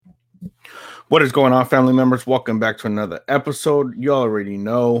What is going on, family members? Welcome back to another episode. You already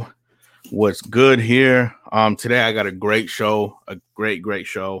know what's good here. Today I got a great show, a great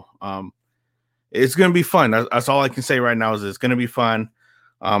show. It's gonna be fun. That's all I can say right now is it's gonna be fun.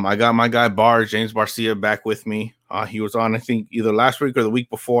 I got my guy James Barcia back with me. He was on, I think, either last week or the week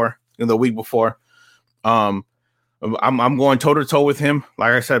before. I'm going toe to toe with him.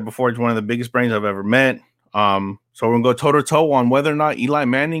 Like I said before, he's one of the biggest brains I've ever met. So we're gonna go toe to toe on whether or not Eli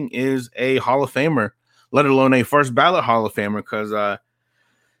Manning is a Hall of Famer, let alone a first ballot Hall of Famer. Because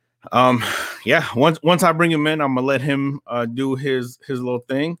once I bring him in, I'm gonna let him do his little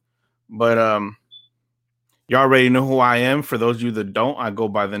thing. But you already know who I am. For those of you that don't, I go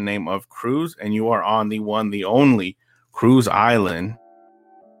by the name of Cruz, and you are on the one, the only Cruz Island.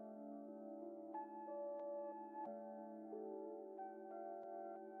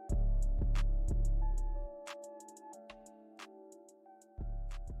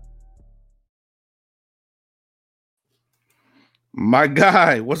 My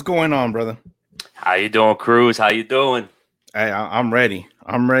guy, what's going on, brother? How you doing, Cruz? How you doing? Hey, I'm ready.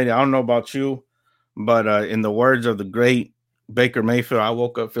 I don't know about you, but in the words of the great Baker Mayfield, I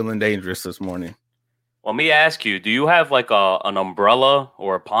woke up feeling dangerous this morning. Let me ask you, do you have like an umbrella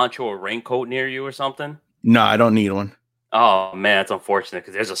or a poncho or raincoat near you or something? No, I don't need one. Oh, man, that's unfortunate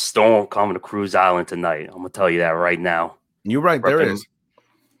because there's a storm coming to Cruz Island tonight. I'm going to tell you that right now. You're right, there is.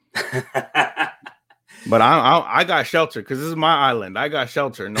 But I got shelter because this is my island. I got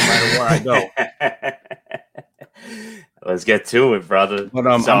shelter no matter where I go. Let's get to it, brother. But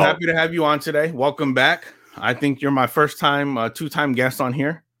I'm happy to have you on today. Welcome back. I think you're my first time, two-time guest on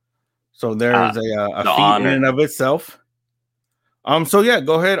here. So there's a feat honor in and of itself. So yeah,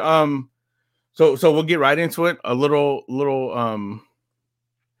 go ahead. So we'll get right into it. A little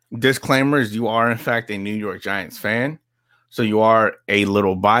disclaimers. You are in fact a New York Giants fan. So you are a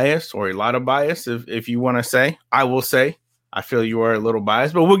little biased or a lot of bias, if you want to say. I will say I feel you are a little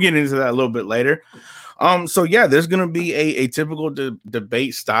biased, but we'll get into that a little bit later. So yeah, there's going to be a typical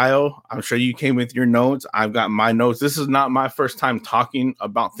debate style. I'm sure you came with your notes. I've got my notes. This is not my first time talking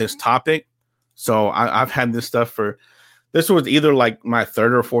about this topic. So I've had this stuff this was either like my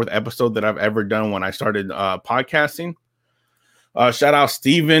third or fourth episode that I've ever done when I started podcasting. Shout out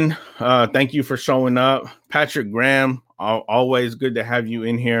Steven. Thank you for showing up. Patrick Graham. Always good to have you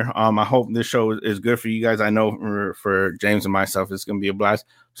in here. I hope this show is good for you guys. I know for James and myself, it's going to be a blast.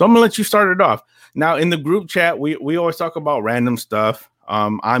 So I'm going to let you start it off. Now, in the group chat, we always talk about random stuff.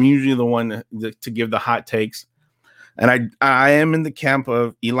 I'm usually the one to give the hot takes. And I am in the camp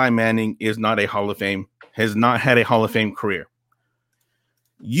of Eli Manning is not a Hall of Fame, has not had a Hall of Fame career.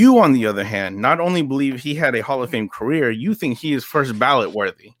 You, on the other hand, not only believe he had a Hall of Fame career, you think he is first ballot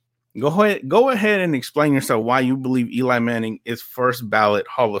worthy. Go ahead and explain yourself why you believe Eli Manning is first ballot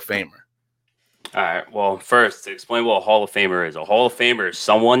Hall of Famer. All right. Well, first, to explain what a Hall of Famer is. A Hall of Famer is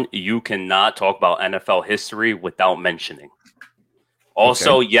someone you cannot talk about NFL history without mentioning.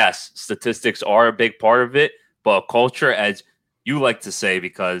 Also, yes, statistics are a big part of it, but culture, as you like to say,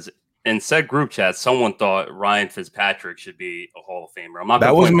 because in said group chat, someone thought Ryan Fitzpatrick should be a Hall of Famer.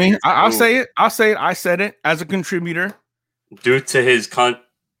 That was me. I'll say it. I said it as a contributor. Due to his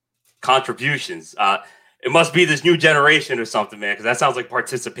contributions. It must be this new generation or something, man, because that sounds like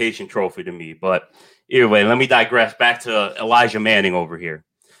participation trophy to me. But either way, let me digress back to Elijah Manning over here.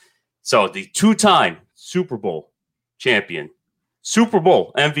 So the two-time Super Bowl champion, Super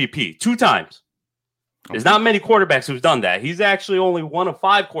Bowl MVP, 2 times. There's not many quarterbacks who've done that. He's actually only one of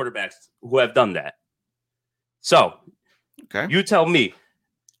 5 quarterbacks who have done that. So you tell me,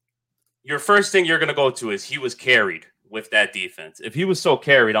 your first thing you're going to go to is he was carried with that defense. If he was so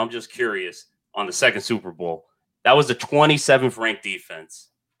carried, I'm just curious, on the second Super Bowl, that was the 27th ranked defense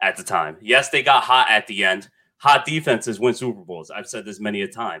at the time. Yes, they got hot at the end. Hot defenses win Super Bowls. I've said this many a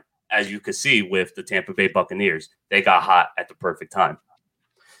time. As you can see with the Tampa Bay Buccaneers, they got hot at the perfect time.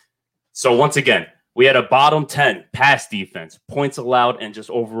 So once again, we had a bottom 10 pass defense, points allowed, and just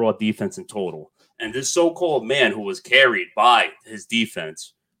overall defense in total. And this so-called man who was carried by his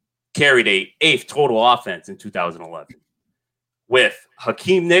defense carried a 8th total offense in 2011 with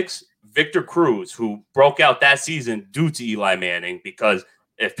Hakeem Nicks, Victor Cruz, who broke out that season due to Eli Manning, because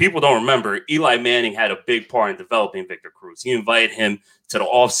if people don't remember, Eli Manning had a big part in developing Victor Cruz. He invited him to the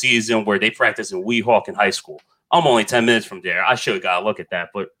offseason where they practiced in Weehawken in high school. I'm only 10 minutes from there. I should have got a look at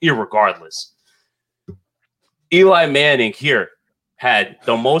that, but irregardless, Eli Manning here had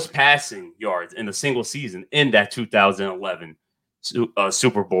the most passing yards in a single season in that 2011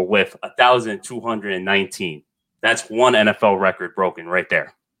 Super Bowl with 1,219. That's one NFL record broken right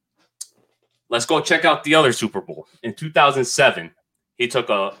there. Let's go check out the other Super Bowl. In 2007, he took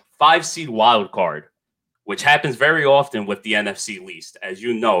a 5-seed wild card, which happens very often with the NFC least, as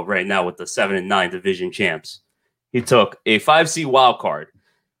you know right now with the 7-9 division champs. He took a 5-seed wild card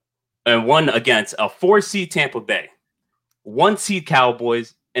and won against a 4-seed Tampa Bay, 1-seed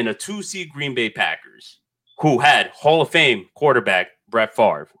Cowboys, and a 2-seed Green Bay Packers, who had Hall of Fame quarterback Brett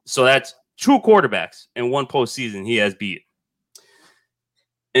Favre. So that's 2 quarterbacks in one postseason he has beat.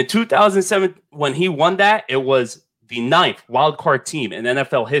 In 2007, when he won that, it was the 9th wildcard team in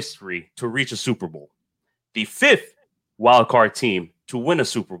NFL history to reach a Super Bowl, the 5th wildcard team to win a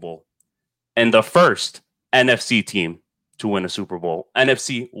Super Bowl, and the first NFC team to win a Super Bowl,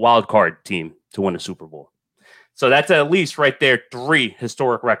 NFC wildcard team to win a Super Bowl. So that's at least right there 3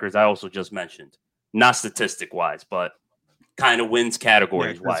 historic records I also just mentioned. Not statistic-wise, but kind of wins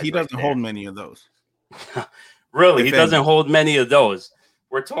categories-wise. He doesn't hold many of those. Really, he doesn't hold many of those.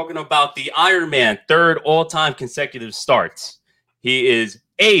 We're talking about the Iron Man, 3rd all-time consecutive starts. He is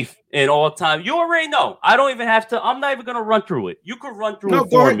 8th in all-time. You already know. I don't even have to. I'm not even going to run through it. You could run through it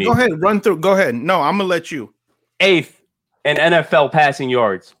for me. Go ahead. Run through. Go ahead. No, I'm going to let you. 8th in NFL passing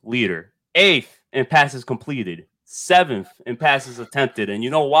yards leader. 8th in passes completed. 7th in passes attempted. And you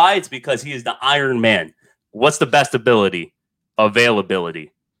know why? It's because he is the Iron Man. What's the best ability?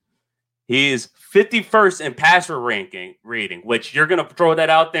 Availability. He is 51st in passer rating, which you're going to throw that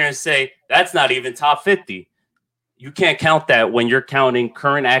out there and say, that's not even top 50. You can't count that when you're counting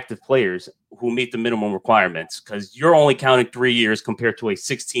current active players who meet the minimum requirements, because you're only counting 3 years compared to a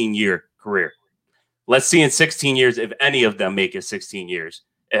 16-year career. Let's see in 16 years if any of them make it 16 years,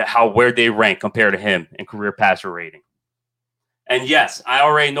 where they rank compared to him in career passer rating. And yes, I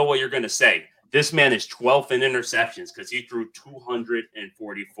already know what you're going to say. This man is 12th in interceptions because he threw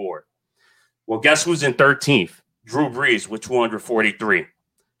 244. Well, guess who's in 13th? Drew Brees with 243.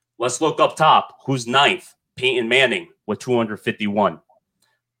 Let's look up top. Who's 9th? Peyton Manning with 251.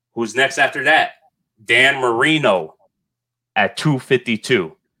 Who's next after that? Dan Marino at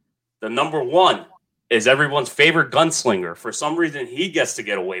 252. The number 1 is everyone's favorite gunslinger. For some reason, he gets to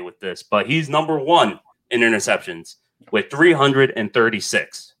get away with this, but he's number 1 in interceptions with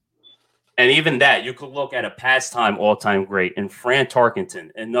 336. And even that, you could look at a pastime all-time great in Fran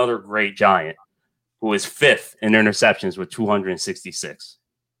Tarkenton, another great Giant, who is 5th in interceptions with 266.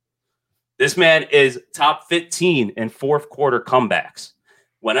 This man is top 15 in fourth quarter comebacks.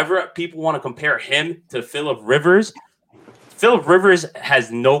 Whenever people want to compare him to Phillip Rivers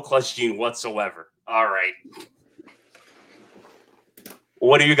has no clutch gene whatsoever. All right.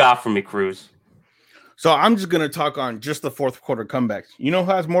 What do you got for me, Cruz? So I'm just going to talk on just the fourth quarter comebacks. You know who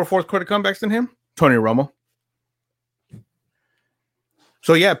has more fourth quarter comebacks than him? Tony Romo.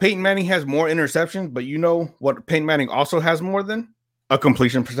 So, yeah, Peyton Manning has more interceptions, but you know what Peyton Manning also has more than? A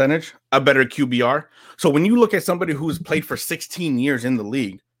completion percentage, a better QBR. So when you look at somebody who's played for 16 years in the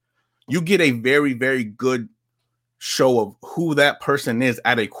league, you get a very, very good show of who that person is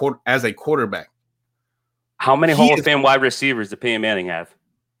as a quarterback. How many Hall of Fame wide receivers did Peyton Manning have?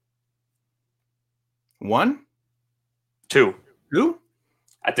 1? 2. 2?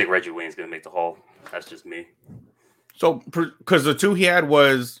 I think Reggie Wayne's going to make the Hall. That's just me. So, because the 2 he had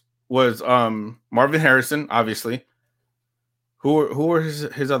was Marvin Harrison, obviously. Who were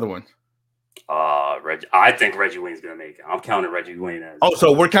his other ones? I think Reggie Wayne's going to make it. I'm counting Reggie Wayne as. Oh,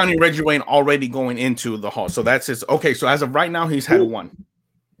 so we're counting Reggie Wayne already going into the Hall. So that's his. Okay, so as of right now, he's had 1.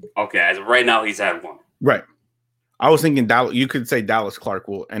 Okay, as of right now, he's had 1. Right. I was thinking Dallas. You could say Dallas Clark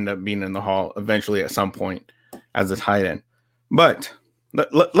will end up being in the Hall eventually at some point as a tight end. But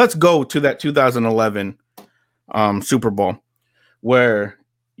let's go to that 2011 Super Bowl where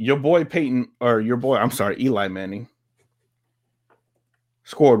Eli Manning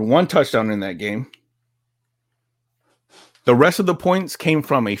scored 1 touchdown in that game. The rest of the points came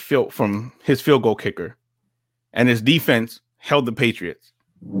from from his field goal kicker, and his defense held the Patriots.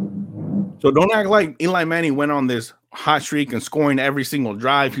 So don't act like Eli Manning went on this hot streak and scoring every single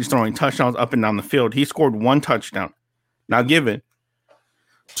drive. He's throwing touchdowns up and down the field. He scored 1 touchdown. Now, given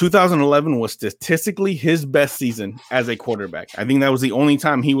 2011 was statistically his best season as a quarterback. I think that was the only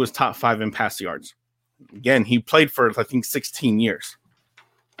time he was top 5 in pass yards. Again, he played for, I think, 16 years.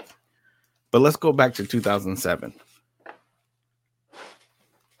 But let's go back to 2007.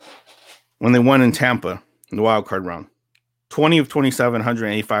 When they won in Tampa in the wild card round. 20 of 27,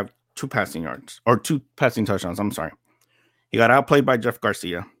 185, 2 passing touchdowns. I'm sorry. He got outplayed by Jeff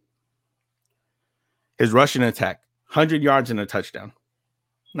Garcia. His rushing attack, 100 yards and a touchdown.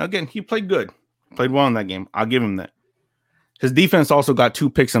 Now, again, he played good. Played well in that game. I'll give him that. His defense also got 2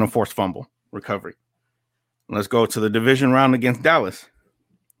 picks and a forced fumble recovery. Let's go to the division round against Dallas.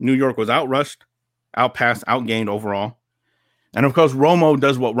 New York was outrushed, outpassed, outgained overall. And of course, Romo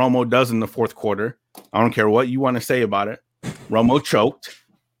does what Romo does in the fourth quarter. I don't care what you want to say about it. Romo choked.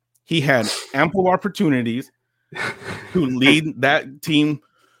 He had ample opportunities to lead that team.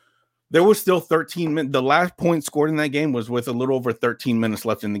 There was still 13 minutes. The last point scored in that game was with a little over 13 minutes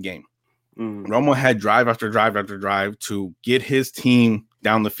left in the game. Romo had drive after drive after drive to get his team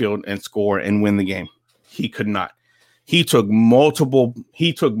down the field and score and win the game. He could not. He took multiple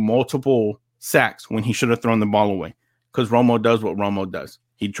sacks when he should have thrown the ball away because Romo does what Romo does.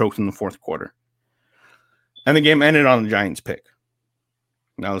 He chokes in the fourth quarter. And the game ended on the Giants pick.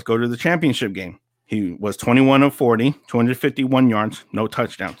 Now let's go to the championship game. He was 21 of 40, 251 yards, no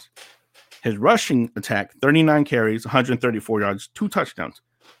touchdowns. His rushing attack, 39 carries, 134 yards, 2 touchdowns.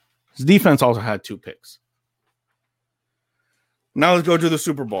 His defense also had 2 picks. Now let's go to the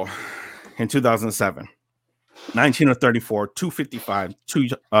Super Bowl in 2007. 19 of 34, 255,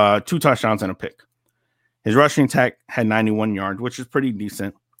 2 touchdowns and a pick. His rushing attack had 91 yards, which is pretty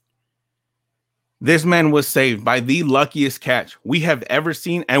decent. This man was saved by the luckiest catch we have ever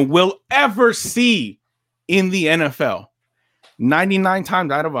seen and will ever see in the NFL. 99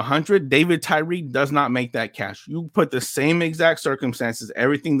 times out of 100, David Tyree does not make that catch. You put the same exact circumstances,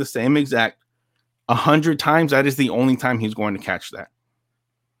 everything the same exact, 100 times, that is the only time he's going to catch that.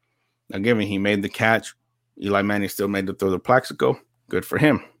 Now, given he made the catch, Eli Manning still made the throw to Plaxico. Good for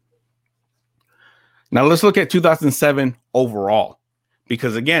him. Now, let's look at 2007 overall.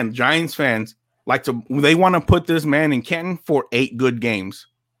 Because, again, Giants fans they want to put this man in Canton for 8 good games,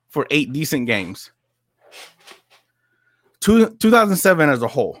 for 8 decent games. 2007 as a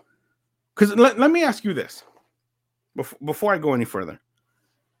whole. Because let me ask you this before I go any further.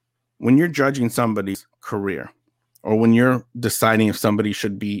 When you're judging somebody's career or when you're deciding if somebody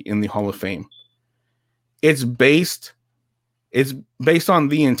should be in the Hall of Fame, it's based on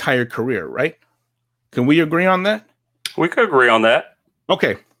the entire career, right? Can we agree on that? We could agree on that.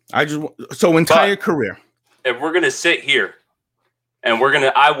 Okay. Entire career. If we're going to sit here and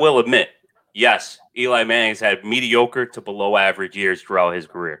I will admit, yes, Eli Manning's had mediocre to below average years throughout his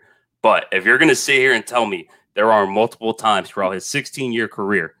career. But if you're going to sit here and tell me there are multiple times throughout his 16-year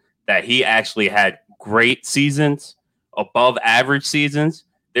career that he actually had great seasons, above average seasons,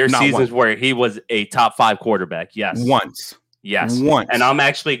 there's seasons where he was a top 5 quarterback. Yes. Once. And I'm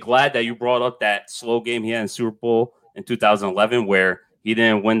actually glad that you brought up that slow game he had in Super Bowl in 2011 where he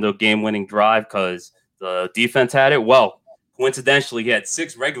didn't win the game-winning drive because the defense had it. Well, coincidentally, he had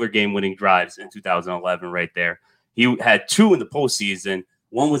 6 regular game-winning drives in 2011 right there. He had 2 in the postseason.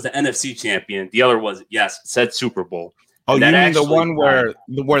 One was the NFC champion. The other was, said Super Bowl. Oh, you mean the one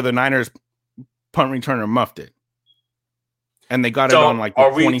where the Niners punt returner muffed it? And they got it on like the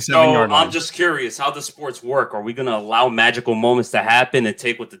 27-yard line. I'm just curious how the sports work. Are we going to allow magical moments to happen and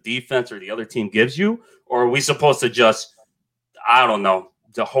take what the defense or the other team gives you? Or are we supposed to just, I don't know,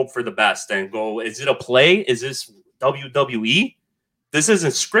 to hope for the best and go, is it a play? Is this WWE? This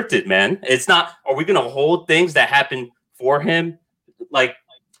isn't scripted, man. It's not. Are we going to hold things that happen for him? Like,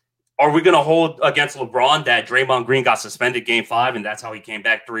 are we going to hold against LeBron that Draymond Green got suspended game 5 and that's how he came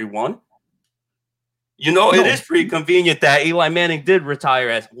back 3-1? No. It is pretty convenient that Eli Manning did retire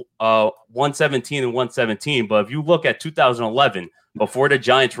at 117 and 117. But if you look at 2011, before the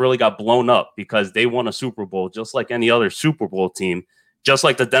Giants really got blown up because they won a Super Bowl, just like any other Super Bowl team, just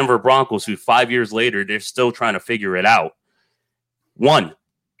like the Denver Broncos, who 5 years later, they're still trying to figure it out. 1,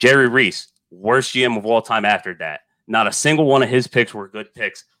 Jerry Reese, worst GM of all time after that. Not a single one of his picks were good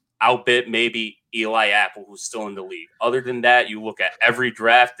picks. Outbit maybe Eli Apple, who's still in the league. Other than that, you look at every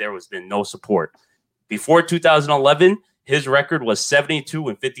draft, there has been no support. Before 2011, his record was 72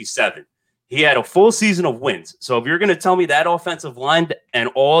 and 57. He had a full season of wins. So if you're going to tell me that offensive line and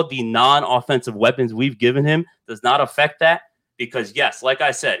all the non-offensive weapons we've given him does not affect that, because yes, like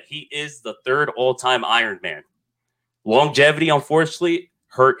I said, he is the 3rd all-time Iron Man. Longevity, unfortunately,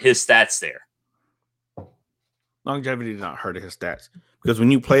 hurt his stats there. Longevity did not hurt his stats because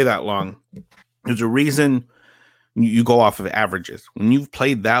when you play that long, there's a reason you go off of averages. When you've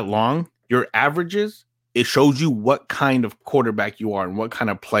played that long, your averages, it shows you what kind of quarterback you are and what kind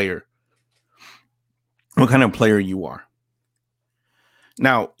of player you are.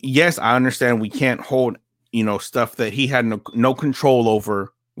 Now, yes, I understand we can't hold, stuff that he had no control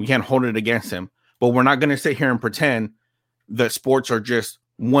over. We can't hold it against him, but we're not going to sit here and pretend that sports are just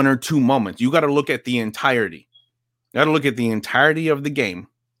 1 or 2 moments. You got to look at the entirety. You got to look at the entirety of the game.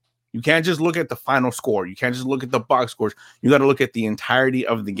 You can't just look at the final score. You can't just look at the box scores. You got to look at the entirety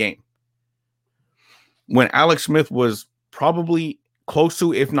of the game. When Alex Smith was probably close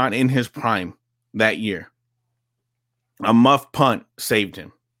to, if not in his prime that year, a muff punt saved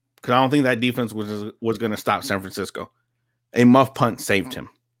him because I don't think that defense was going to stop San Francisco. a muff punt saved him.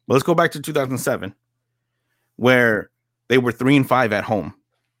 But let's go back to 2007, where they were 3-5 at home,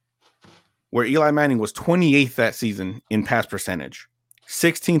 where Eli Manning was 28th that season in pass percentage,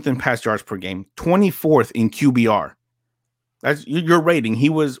 16th in pass yards per game, 24th in QBR. That's your rating. He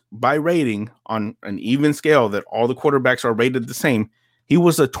was, by rating on an even scale that all the quarterbacks are rated the same, he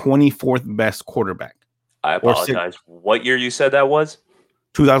was a 24th best quarterback. I apologize. What year you said that was?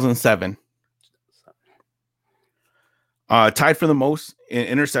 2007. Tied for the most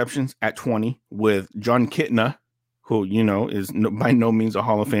in interceptions at 20 with John Kitna, who, is by no means a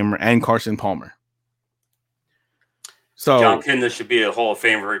Hall of Famer, and Carson Palmer. So John Kitna should be a Hall of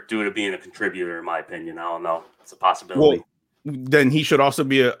Famer due to being a contributor, in my opinion. I don't know. It's a possibility. Well, then he should also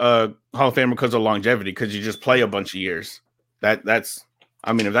be a Hall of Famer because of longevity, because you just play a bunch of years. That's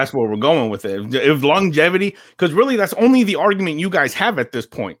if that's where we're going with it. If longevity, because really that's only the argument you guys have at this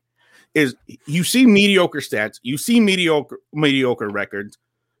point, is you see mediocre stats, you see mediocre records,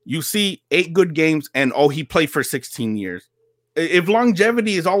 you see 8 good games, and he played for 16 years. If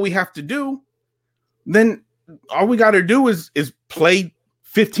longevity is all we have to do, then all we got to do is play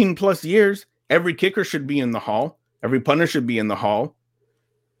 15 plus years. Every kicker should be in the Hall. Every punter should be in the Hall.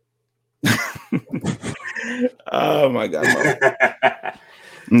 Oh my God.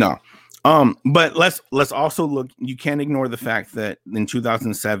 No. But let's also look. You can't ignore the fact that in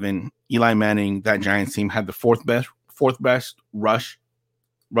 2007, Eli Manning, that Giants team, had the fourth best rush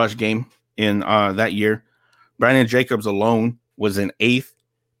game in that year. Brandon Jacobs alone was in 8th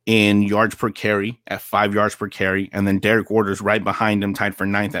in yards per carry at 5 yards per carry, and then Derek Waters right behind him, tied for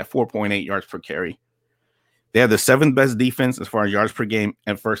 9th at 4.8 yards per carry. They had the 7th best defense as far as yards per game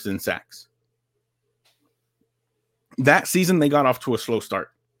and first in sacks. That season, they got off to a slow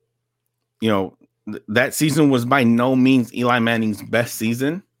start. That season was by no means Eli Manning's best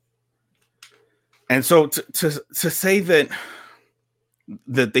season. And so to say that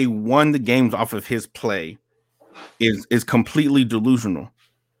they won the games off of his play is completely delusional.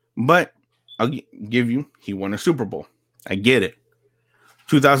 But I'll give you, he won a Super Bowl. I get it.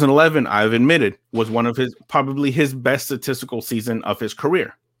 2011, I've admitted, was one of probably his best statistical season of his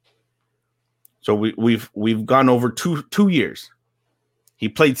career. So we've gone over two years. He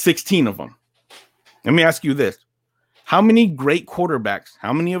played 16 of them. Let me ask you this. How many great quarterbacks,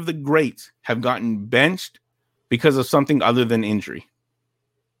 how many of the greats have gotten benched because of something other than injury?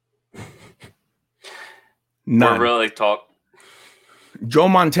 None. We're really talking. Joe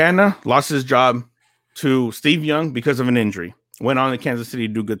Montana lost his job to Steve Young because of an injury. Went on to Kansas City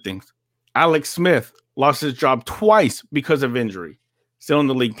to do good things. Alex Smith lost his job twice because of injury. Still in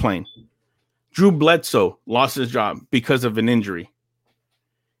the league playing. Drew Bledsoe lost his job because of an injury.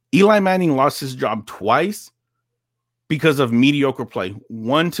 Eli Manning lost his job twice because of mediocre play.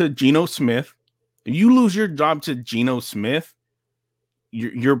 One to Geno Smith. If you lose your job to Geno Smith,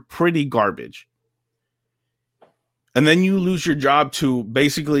 you're pretty garbage. And then you lose your job to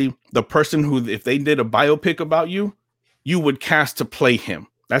basically the person who, if they did a biopic about you, you would cast to play him.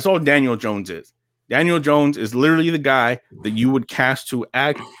 That's all Daniel Jones is. Daniel Jones is literally the guy that you would cast to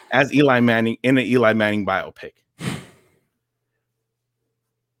act as Eli Manning in an Eli Manning biopic.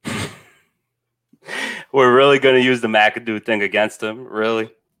 We're really going to use the McAdoo thing against him?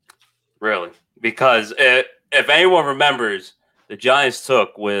 Really? Really? Because if anyone remembers, the Giants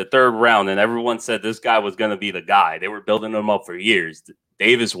took with 3rd round, and everyone said this guy was going to be the guy. They were building him up for years.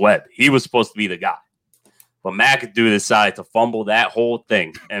 Davis Webb, he was supposed to be the guy. But McAdoo decided to fumble that whole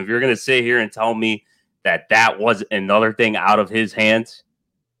thing. And if you're going to sit here and tell me that was another thing out of his hands,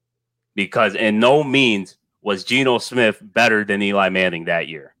 because in no means was Geno Smith better than Eli Manning that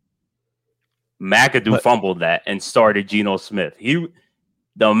year. McAdoo fumbled that and started Geno Smith.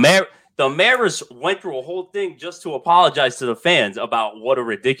 The Maris went through a whole thing just to apologize to the fans about what a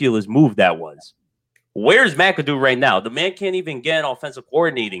ridiculous move that was. Where's McAdoo right now? The man can't even get an offensive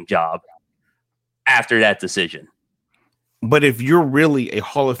coordinating job after that decision. But if you're really a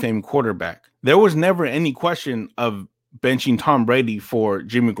Hall of Fame quarterback, there was never any question of benching Tom Brady for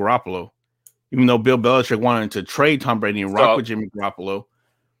Jimmy Garoppolo, even though Bill Belichick wanted to trade Tom Brady and rock with Jimmy Garoppolo.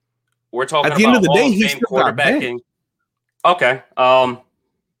 We're talking at the about end of the day, he's quarterbacking. Okay. Hall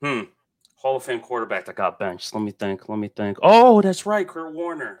of Fame quarterback that got benched. Let me think. Oh, that's right. Kurt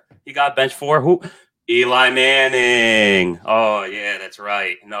Warner. He got benched for who? Eli Manning. Oh, yeah, that's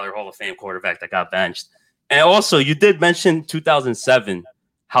right. Another Hall of Fame quarterback that got benched. And also, you did mention 2007,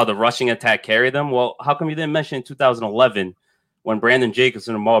 how the rushing attack carried them. Well, how come you didn't mention 2011 when Brandon Jacobs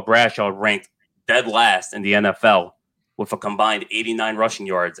and Amal Bradshaw ranked dead last in the NFL with a combined 89 rushing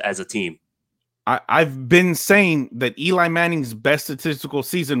yards as a team? I've been saying that Eli Manning's best statistical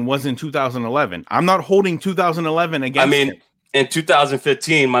season was in 2011. I'm not holding 2011 against him. In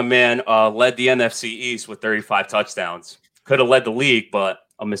 2015, my man led the NFC East with 35 touchdowns. Could have led the league, but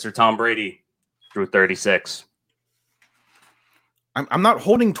Mr. Tom Brady threw 36. I'm not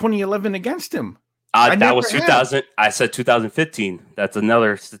holding 2011 against him. That was 2000. I said 2015. That's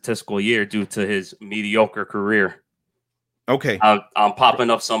another statistical year due to his mediocre career. Okay. I'm popping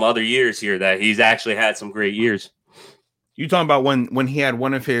up some other years here that he's actually had some great years. You talking about when he had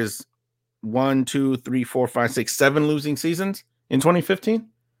one of his 1, 2, 3, 4, 5, 6, 7 losing seasons in 2015?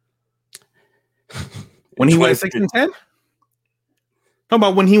 When he went 6-10? Talking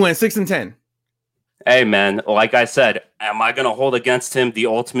about when he went 6-10. Hey, man, like I said, am I going to hold against him the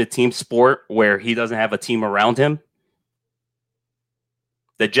ultimate team sport where he doesn't have a team around him?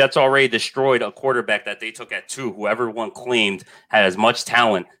 The Jets already destroyed a quarterback that they took at 2, who everyone claimed had as much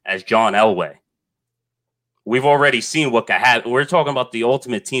talent as John Elway. We've already seen what could happen. We're talking about the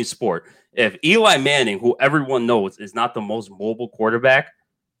ultimate team sport. If Eli Manning, who everyone knows is not the most mobile quarterback,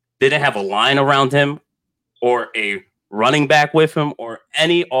 didn't have a line around him or a running back with him or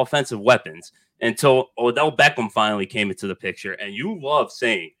any offensive weapons until Odell Beckham finally came into the picture. And you love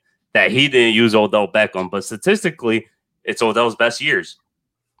saying that he didn't use Odell Beckham, but statistically, it's Odell's best years.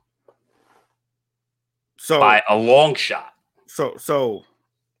 So by a long shot. So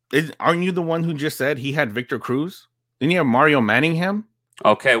aren't you the one who just said he had Victor Cruz? Didn't he have Mario Manningham?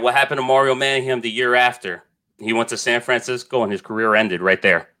 Okay, what happened to Mario Manningham the year after? He went to San Francisco and his career ended right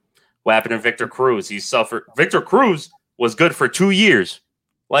there. What happened to Victor Cruz? He suffered. Victor Cruz was good for 2 years.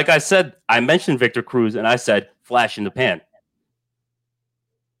 Like I said, I mentioned Victor Cruz and I said flash in the pan.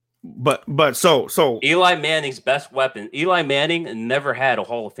 But so Eli Manning's best weapon. Eli Manning never had a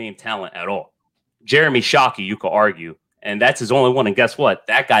Hall of Fame talent at all. Jeremy Shockey, you could argue, and that's his only one. And guess what?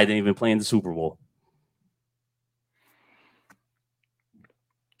 That guy didn't even play in the Super Bowl.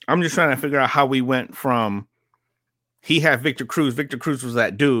 I'm just trying to figure out how we went from he had Victor Cruz. Victor Cruz was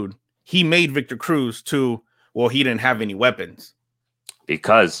that dude. He made Victor Cruz to, well, he didn't have any weapons.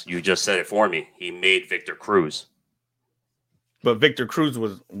 Because you just said it for me. He made Victor Cruz. But Victor Cruz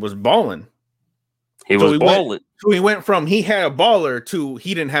was balling. He was balling. So he went from he had a baller to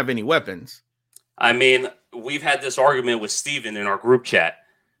he didn't have any weapons. I mean, we've had this argument with Steven in our group chat.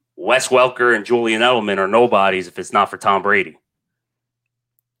 Wes Welker and Julian Edelman are nobodies if it's not for Tom Brady.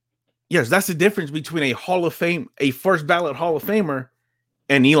 Yes, that's the difference between a Hall of Fame, a first ballot Hall of Famer,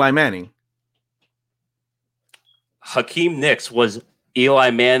 and Eli Manning. Hakeem Nicks was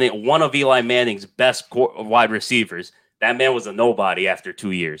Eli Manning, one of Eli Manning's best wide receivers. That man was a nobody after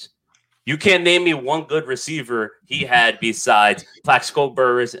 2 years. You can't name me one good receiver he had besides Plaxico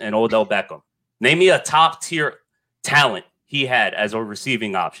Burress and Odell Beckham. Name me a top-tier talent he had as a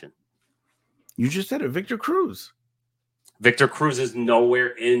receiving option. You just said it, Victor Cruz. Victor Cruz is nowhere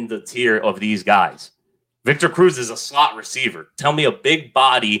in the tier of these guys. Victor Cruz is a slot receiver. Tell me a big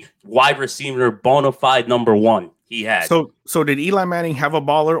body wide receiver, bona fide number 1 he had. So did Eli Manning have a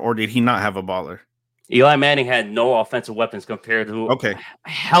baller or did he not have a baller? Eli Manning had no offensive weapons compared to a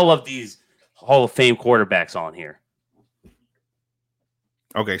hell of these Hall of Fame quarterbacks on here.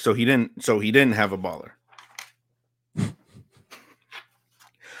 Okay, so he didn't have a baller.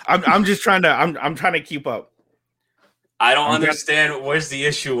 I'm just trying to I'm trying to keep up. I don't understand where's the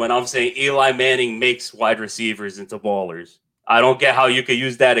issue when I'm saying Eli Manning makes wide receivers into ballers. I don't get how you could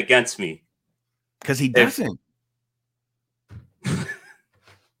use that against me. Because he doesn't.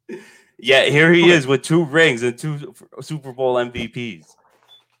 Yeah, here he is with 2 rings and 2 Super Bowl MVPs.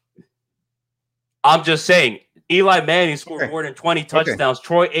 I'm just saying, Eli Manning scored more than 20 touchdowns.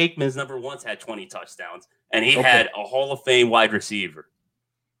 Troy Aikman's never once had 20 touchdowns, and he had a Hall of Fame wide receiver.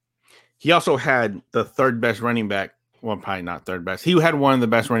 He also had the 3rd best running back. Well, probably not 3rd best. He had one of the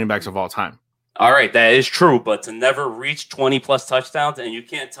best running backs of all time. All right, that is true, but to never reach 20-plus touchdowns, and you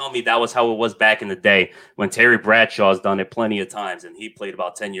can't tell me that was how it was back in the day when Terry Bradshaw's done it plenty of times, and he played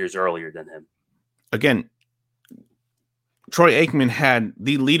about 10 years earlier than him. Again, Troy Aikman had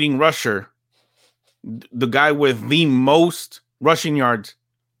the leading rusher, the guy with the most rushing yards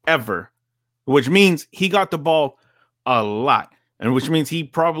ever, which means he got the ball a lot, and which means he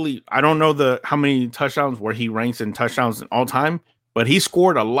probably, I don't know how many touchdowns where he ranks in touchdowns all time, but he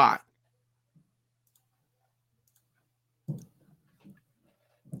scored a lot.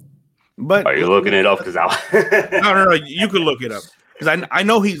 But are you looking it up? Because no, you could look it up because I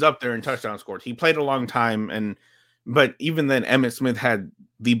know he's up there in touchdown scored. He played a long time, but even then, Emmitt Smith had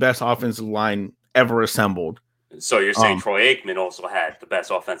the best offensive line ever assembled. So you're saying Troy Aikman also had the best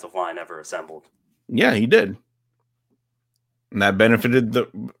offensive line ever assembled? Yeah, he did, and that benefited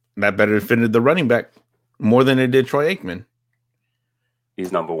That benefited the running back more than it did Troy Aikman.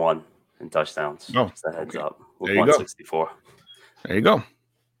 He's number one in touchdowns. Oh, just a heads up. With there you 164. Go. There you go.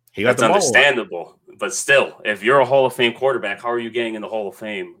 That's understandable. But still, if you're a Hall of Fame quarterback, how are you getting in the Hall of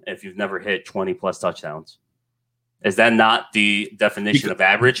Fame if you've never hit 20-plus touchdowns? Is that not the definition of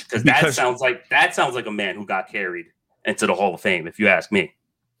average? Because that sounds like a man who got carried into the Hall of Fame, if you ask me.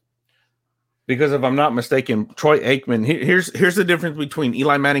 Because if I'm not mistaken, Troy Aikman, here's the difference between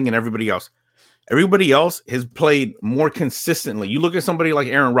Eli Manning and everybody else. Everybody else has played more consistently. You look at somebody like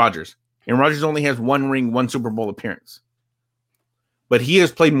Aaron Rodgers. Aaron Rodgers only has one ring, one Super Bowl appearance. But he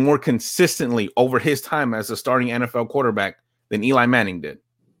has played more consistently over his time as a starting NFL quarterback than Eli Manning did.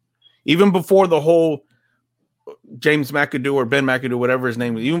 Even before the whole James McAdoo or Ben McAdoo, whatever his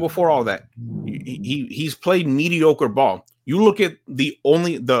name is, even before all that, he's played mediocre ball. You look at the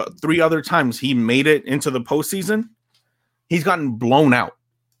 3 other times he made it into the postseason, he's gotten blown out.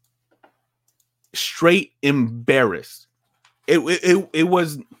 Straight embarrassed. It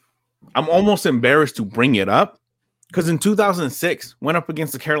was, I'm almost embarrassed to bring it up because in 2006, went up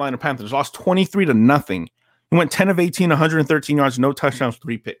against the Carolina Panthers, lost 23-0. He went 10 of 18, 113 yards, no touchdowns,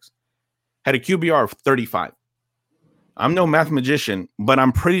 3 picks. Had a QBR of 35. I'm no math magician, but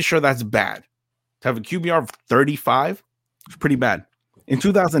I'm pretty sure that's bad. To have a QBR of 35 is pretty bad. In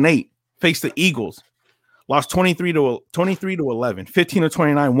 2008, faced the Eagles, lost 23-11, 15 of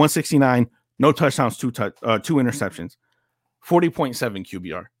 29, 169, no touchdowns, 2 interceptions, 40.7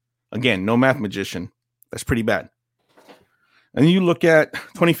 QBR. Again, no math magician. That's pretty bad. And you look at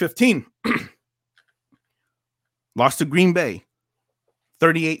 2015, lost to Green Bay,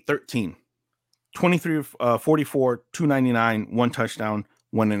 38-13. 23 44, 299, 1 touchdown,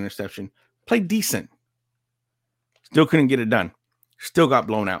 1 interception. Played decent. Still couldn't get it done. Still got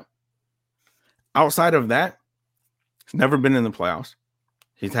blown out. Outside of that, he's never been in the playoffs.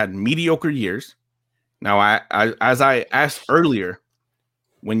 He's had mediocre years. Now, as I asked earlier,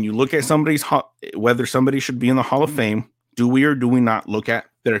 when you look at whether somebody should be in the Hall of Fame, do we or do we not look at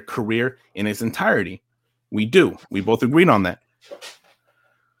their career in its entirety? We do. We both agreed on that.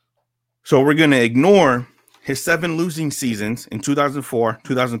 So we're going to ignore his 7 losing seasons in 2004,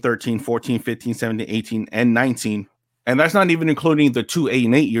 2013, 14, 15, 17, 18, and 19. And that's not even including the 2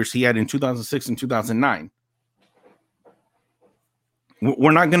 8-8 years he had in 2006 and 2009.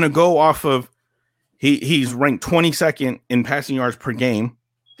 We're not going to go off of he's ranked 22nd in passing yards per game,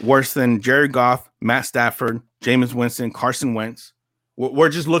 worse than Jared Goff, Matt Stafford, Jameis Winston, Carson Wentz. We're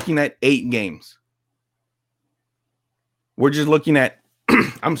just looking at 8 games. We're just looking at,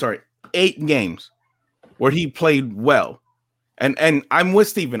 8 games where he played well. And I'm with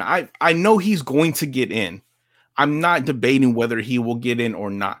Steven. I know he's going to get in. I'm not debating whether he will get in or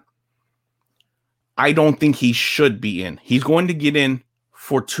not. I don't think he should be in. He's going to get in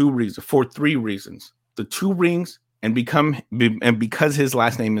for 3 reasons. The 2 rings and because his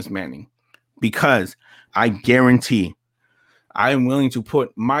last name is Manning. Because I guarantee I am willing to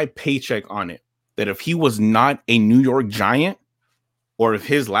put my paycheck on it that if he was not a New York Giant, or if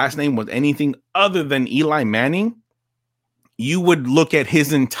his last name was anything other than Eli Manning, you would look at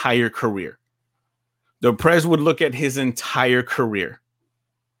his entire career. The press would look at his entire career.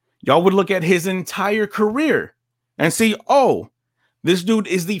 Y'all would look at his entire career and see, oh, this dude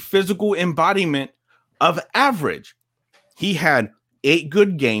is the physical embodiment of average. He had 8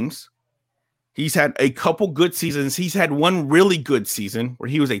 good games. He's had a couple good seasons. He's had 1 really good season where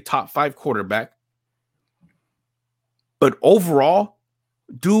he was a top 5 quarterback. But overall,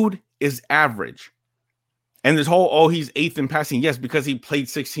 dude is average. And this whole, he's 8th in passing. Yes, because he played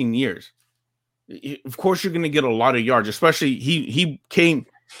 16 years. Of course, you're going to get a lot of yards, especially he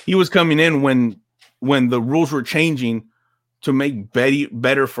was coming in when the rules were changing to make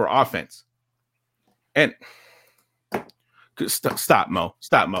better for offense. And stop, Mo.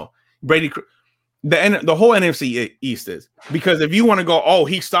 Brady, the whole NFC East is, because if you want to go,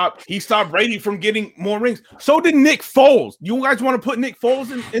 he stopped Brady from getting more rings. So did Nick Foles. You guys want to put Nick Foles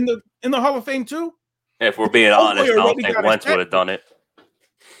in the Hall of Fame too? If we're being honest, I don't think Wentz would have done it.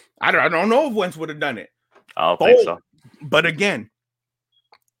 I don't know if Wentz would have done it. I don't think so. But again,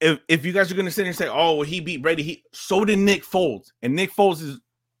 if you guys are going to sit and say, he beat Brady, so did Nick Foles. And Nick Foles is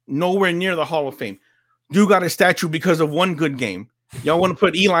nowhere near the Hall of Fame. You got a statue because of 1 good game. Y'all want to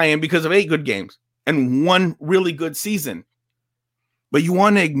put Eli in because of 8 good games and 1 really good season. But you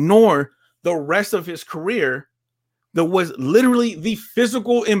want to ignore the rest of his career that was literally the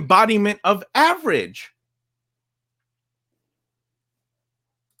physical embodiment of average.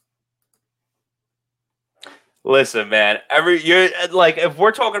 Listen, man, you're like, if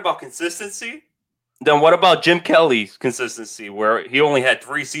we're talking about consistency, Then what about Jim Kelly's consistency, where he only had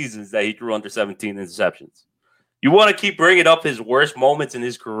 3 seasons that he threw under 17 interceptions? You want to keep bringing up his worst moments in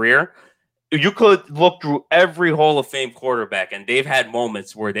his career? You could look through every Hall of Fame quarterback, and they've had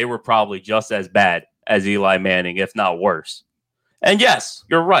moments where they were probably just as bad as Eli Manning, if not worse. And yes,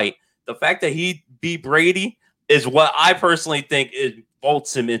 you're right. The fact that he beat Brady is what I personally think it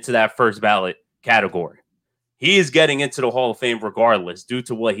vaults him into that first ballot category. He is getting into the Hall of Fame regardless due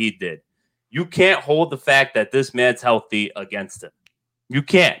to what he did. You can't hold the fact that this man's healthy against him. You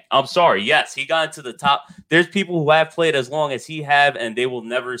can't. I'm sorry. Yes, he got into the top. There's people who have played as long as he have, and they will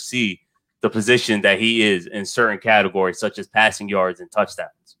never see the position that he is in certain categories, such as passing yards and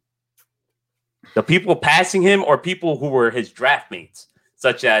touchdowns. The people passing him are people who were his draft mates,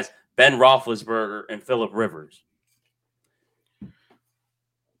 such as Ben Roethlisberger and Phillip Rivers.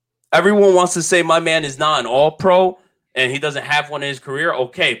 Everyone wants to say my man is not an all-pro and he doesn't have one in his career.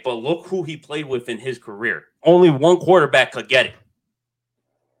 Okay, but look who he played with in his career. Only one quarterback could get it.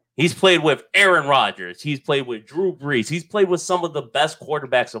 He's played with Aaron Rodgers. He's played with Drew Brees. He's played with some of the best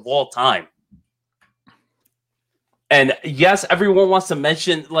quarterbacks of all time. And yes, everyone wants to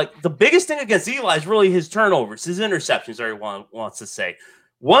mention, like, the biggest thing against Eli is really his turnovers, his interceptions, everyone wants to say.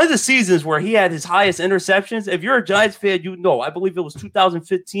 One of the seasons where he had his highest interceptions, if you're a Giants fan, you know, I believe it was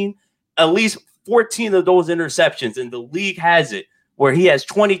 2015, at least 14 of those interceptions, and the league has it, where he has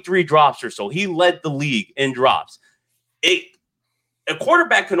 23 drops or so. He led the league in drops. A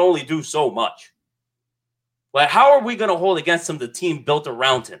quarterback can only do so much. Like, how are we going to hold against him the team built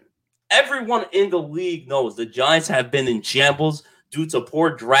around him? Everyone in the league knows the Giants have been in shambles due to poor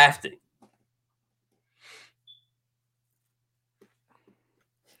drafting.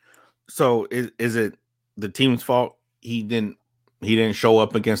 So is it the team's fault he didn't show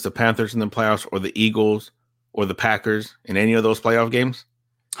up against the Panthers in the playoffs or the Eagles or the Packers in any of those playoff games?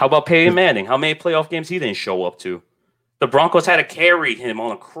 How about Peyton Manning? How many playoff games he didn't show up to? The Broncos had to carry him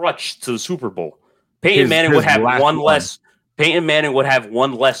on a crutch to the Super Bowl. Peyton Manning would have one less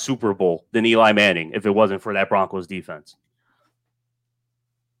Super Bowl than Eli Manning if it wasn't for that Broncos defense.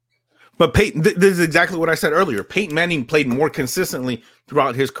 But Peyton, this is exactly what I said earlier. Peyton Manning played more consistently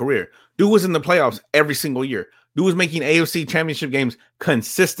throughout his career. Dude was in the playoffs every single year. Dude was making AFC championship games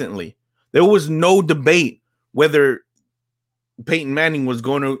consistently. There was no debate whether Peyton Manning was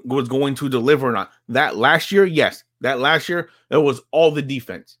going to deliver or not. That last year, yes. That last year, it was all the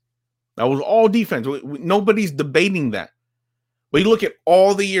defense. That was all defense. Nobody's debating that. But you look at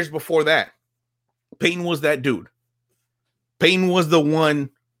all the years before that, Peyton was that dude. Peyton was the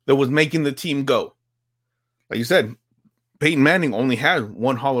one that was making the team go. Like you said, Peyton Manning only had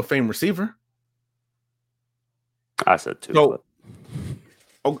one Hall of Fame receiver. I said 2. So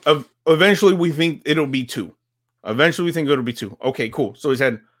eventually we think it'll be 2. Eventually we think it'll be 2. Okay, cool. So he's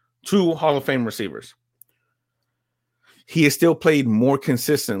had 2 Hall of Fame receivers. He has still played more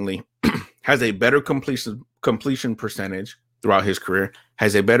consistently, has a better completion percentage throughout his career,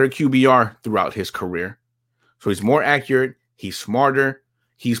 has a better QBR throughout his career. So he's more accurate. He's smarter.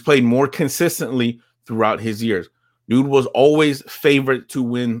 He's played more consistently throughout his years. Dude was always favored to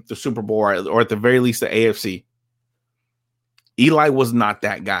win the Super Bowl or at the very least the AFC. Eli was not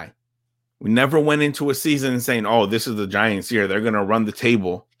that guy. We never went into a season saying, oh, this is the Giants year. They're going to run the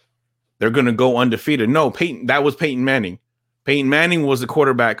table. They're going to go undefeated. No, that was Peyton Manning. Peyton Manning was the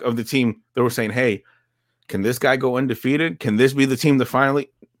quarterback of the team that were saying, hey, can this guy go undefeated? Can this be the team that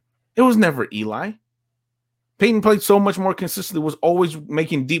finally? It was never Eli. Peyton played so much more consistently, was always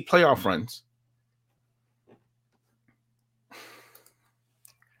making deep playoff runs.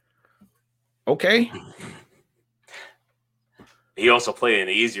 Okay. He also played in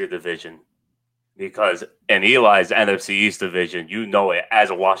an easier division because in Eli's NFC East division, you know it as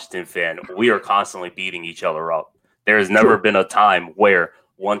a Washington fan, we are constantly beating each other up. There has never been a time where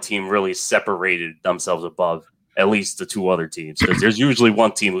one team really separated themselves above at least the 2 other teams, because there's usually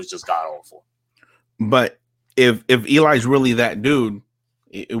one team who's just god awful. But if Eli's really that dude,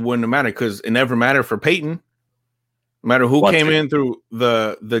 it wouldn't matter, because it never mattered for Peyton. No matter who came in through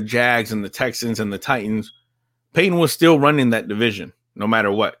the Jags and the Texans and the Titans, Peyton was still running that division, no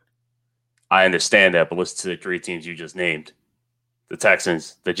matter what. I understand that, but listen to the 3 teams you just named. The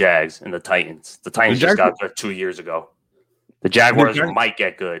Texans, the Jags, and the Titans. The Titans just got good 2 years ago. The Jaguars might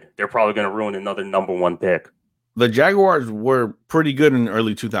get good. They're probably going to ruin another number 1 pick. The Jaguars were pretty good in the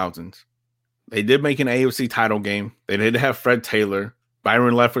early 2000s. They did make an AFC title game. They did have Fred Taylor.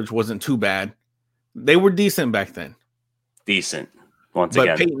 Byron Leftwich wasn't too bad. They were decent back then. Decent. Once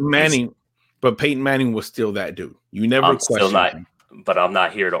again. Peyton Manning was still that dude. You never questioned him. But I'm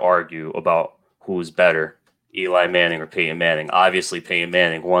not here to argue about who's better. Eli Manning or Peyton Manning. Obviously, Peyton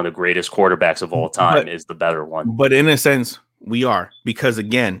Manning, one of the greatest quarterbacks of all time, is the better one. But in a sense, we are. Because,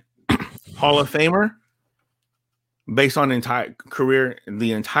 again, Hall of Famer, based on entire career,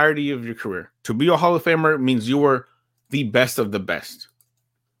 the entirety of your career. To be a Hall of Famer means you were the best of the best.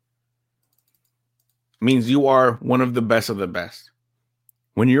 Means you are one of the best of the best.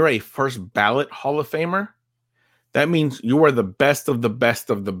 When you're a first ballot Hall of Famer, that means you are the best of the best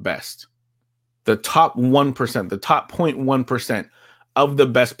of the best. The top 1%, the top 0.1% of the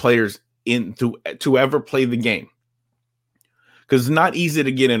best players to ever play the game. Because it's not easy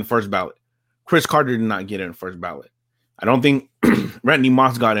to get in first ballot. Chris Carter did not get in first ballot. I don't think Randy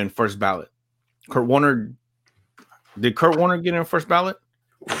Moss got in first ballot. Kurt Warner, did Kurt Warner get in first ballot?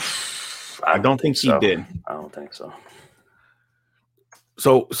 I don't think he did. I don't think so.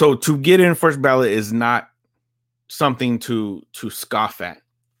 So to get in first ballot is not something to scoff at.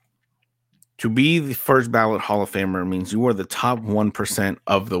 To be the first ballot Hall of Famer means you are the top 1%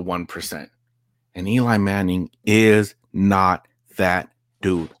 of the 1%. And Eli Manning is not that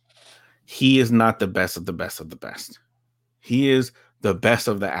dude. He is not the best of the best of the best. He is the best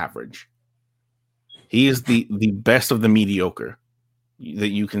of the average. He is the best of the mediocre that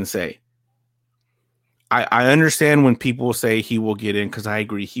you can say. I understand when people say he will get in, because I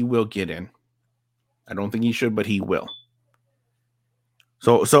agree he will get in. I don't think he should, but he will.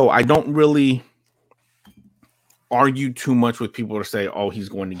 So I don't really argue too much with people to say, oh, he's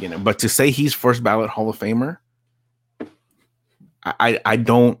going to get in. But to say he's first ballot Hall of Famer, I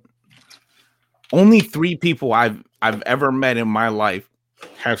don't. Only 3 people I've ever met in my life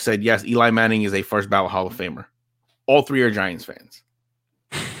have said, yes, Eli Manning is a first ballot Hall of Famer. All 3 are Giants fans.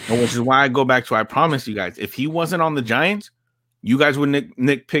 And which is why I go back to, I promise you guys, if he wasn't on the Giants, you guys would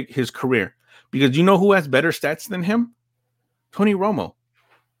nitpick his career. Because you know who has better stats than him? Tony Romo.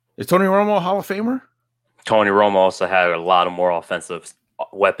 Is Tony Romo a Hall of Famer? Tony Romo also had a lot of more offensive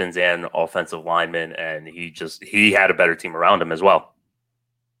weapons and offensive linemen, and he had a better team around him as well.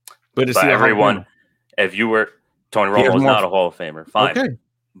 But everyone, if you were Tony Romo is not a Hall of Famer, fine. Okay.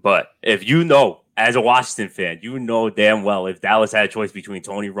 But if you know, as a Washington fan, you know damn well if Dallas had a choice between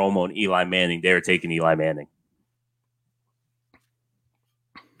Tony Romo and Eli Manning, they're taking Eli Manning.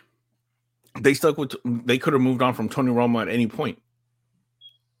 They could have moved on from Tony Romo at any point.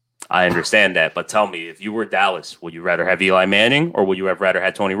 I understand that, but tell me, if you were Dallas, would you rather have Eli Manning or would you have rather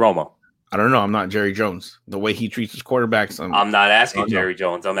had Tony Romo? I don't know. I'm not Jerry Jones. The way he treats his quarterbacks. I'm not asking Jerry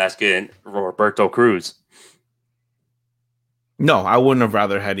Jones. I'm asking Roberto Cruz. No, I wouldn't have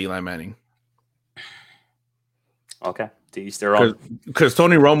rather had Eli Manning. Okay. To each their own. Because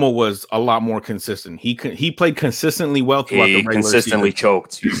Tony Romo was a lot more consistent. He played consistently well throughout the regular season. He consistently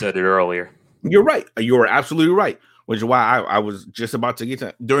choked. You said it earlier. You're right. You were absolutely right. Which is why I was just about to get to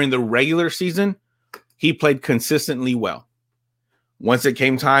that. During the regular season, he played consistently well. Once it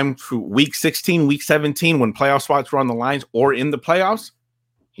came time to week 16, week 17, when playoff spots were on the lines or in the playoffs,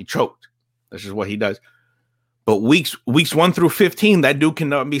 he choked. That's just what he does. But weeks 1 through 15, that dude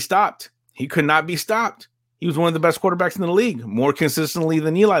cannot be stopped. He could not be stopped. He was one of the best quarterbacks in the league, more consistently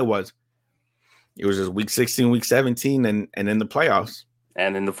than Eli was. It was just week 16, week 17, and in the playoffs.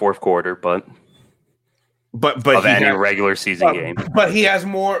 And in the fourth quarter, but of any regular season game. But he has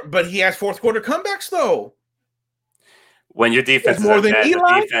fourth quarter comebacks though. When your defense is as bad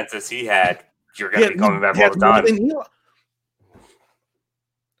the defense as he had, you're going to be coming back all the time.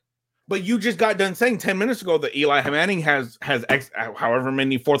 But you just got done saying 10 minutes ago that Eli Manning has however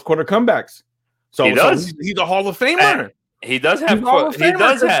many fourth quarter comebacks. So he does. So he's a Hall of Famer. And he does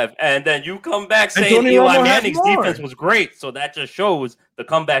have. And then you come back saying Eli Manning's defense was great. So that just shows the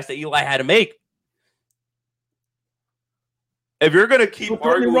comebacks that Eli had to make. If you're going to keep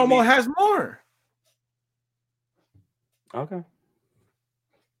arguing, Tony Romo has more. Okay.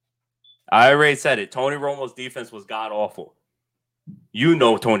 I already said it. Tony Romo's defense was god-awful. You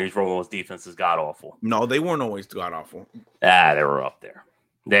know Tony Romo's defense is god-awful. No, they weren't always god-awful. They were up there.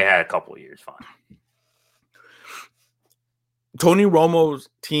 They had a couple of years, fine. Tony Romo's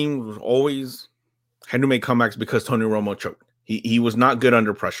team was always had to make comebacks because Tony Romo choked. He was not good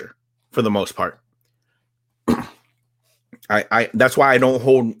under pressure for the most part. That's why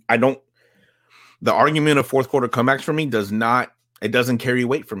the argument of fourth quarter comebacks for me doesn't carry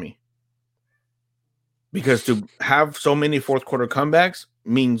weight for me. Because to have so many fourth quarter comebacks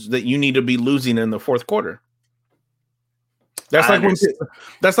means that you need to be losing in the fourth quarter. That's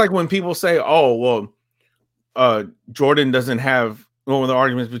like when people say, "Oh, well, Jordan doesn't have." One of the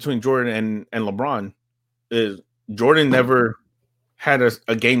arguments between Jordan and LeBron is Jordan never had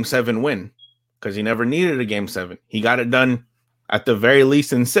a Game 7 win because he never needed a Game 7. He got it done at the very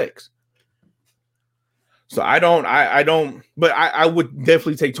least in 6. So I don't, but I would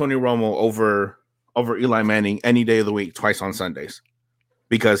definitely take Tony Romo over Eli Manning any day of the week, twice on Sundays,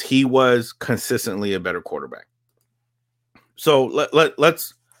 because he was consistently a better quarterback. So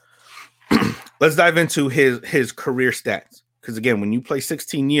let's let's dive into his career stats, because again, when you play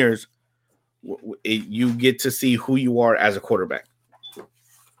 16 years, you get to see who you are as a quarterback.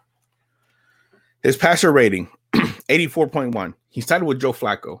 His passer rating, 84.1. He's tied with Joe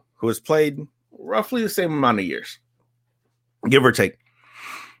Flacco, who has played roughly the same amount of years, give or take.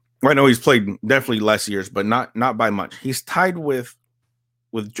 I know he's played definitely less years, but not by much. He's tied with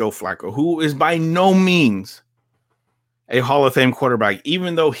Joe Flacco, who is by no means a Hall of Fame quarterback,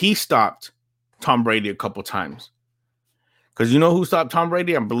 even though he stopped Tom Brady a couple times. Because you know who stopped Tom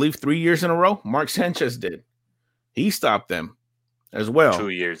Brady? I believe 3 years in a row? Mark Sanchez did. He stopped them as well. 2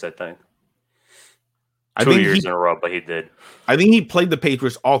 years, I think. 2 years in a row, but he did. I think he played the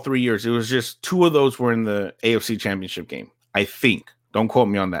Patriots all 3 years. It was just 2 of those were in the AFC Championship game. I think. Don't quote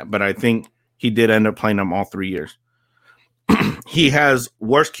me on that, but I think he did end up playing them all 3 years. He has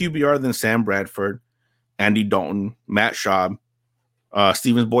worse QBR than Sam Bradford, Andy Dalton, Matt Schaub,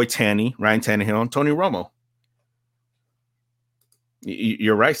 Stevens Boy Tanny, Ryan Tannehill, and Tony Romo.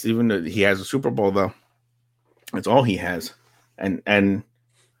 You're right, Steven. He has a Super Bowl, though. That's all he has. And a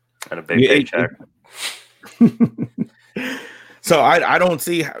big paycheck. So I don't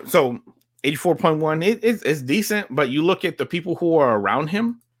see how. So 84.1, it's decent, but you look at the people who are around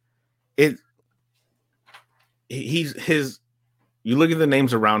him, you look at the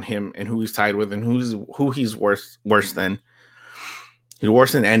names around him and who he's tied with and who he's worse than. He's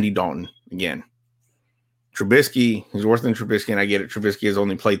worse than Andy Dalton again. Trubisky, he's worse than Trubisky, and I get it. Trubisky has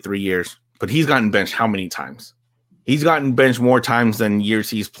only played 3 years, but he's gotten benched how many times? He's gotten benched more times than years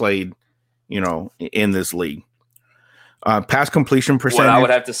he's played, in this league. Pass completion percentage. What I would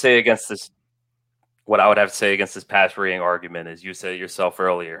have to say against this pass rating argument is, you said it yourself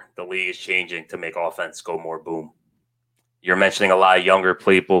earlier, the league is changing to make offense go more boom. You're mentioning a lot of younger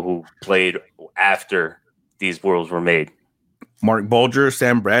people who played after these rules were made. Mark Bulger,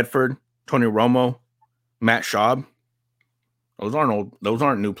 Sam Bradford, Tony Romo, Matt Schaub. Those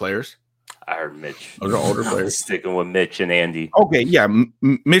aren't new players. I heard Mitch. Those are older players. Sticking with Mitch and Andy. Okay, yeah,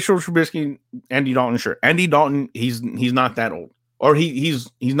 Mitchell Trubisky, Andy Dalton, sure. Andy Dalton, he's not that old, or he's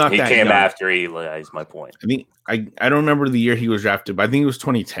not. He that came young. After Eli. Is my point. I think I don't remember the year he was drafted, but I think it was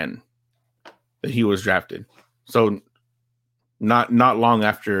 2010 that he was drafted. So not long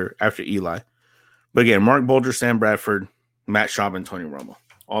after Eli. But again, Mark Bulger, Sam Bradford, Matt Schaub, and Tony Romo,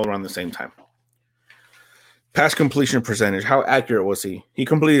 all around the same time. Pass completion percentage. How accurate was he? He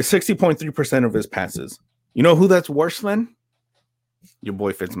completed 60.3% of his passes. You know who that's worse than? Your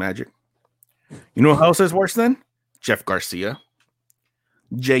boy Fitzmagic. You know who else is worse than? Jeff Garcia,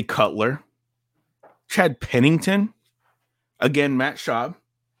 Jay Cutler, Chad Pennington, again Matt Schaub,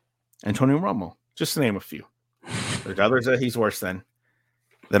 and Tony Romo. Just to name a few. There's others that he's worse than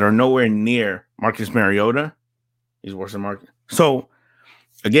that are nowhere near Marcus Mariota. He's worse than Marcus. So,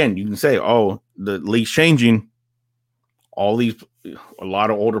 again, you can say, oh, the league's changing. A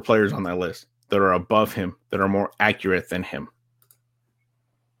lot of older players on that list that are above him, that are more accurate than him.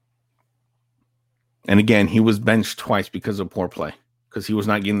 And again, he was benched twice because of poor play, because he was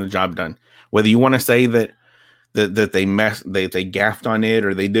not getting the job done. Whether you want to say that they gaffed on it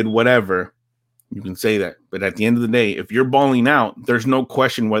or they did whatever, you can say that. But at the end of the day, if you're balling out, there's no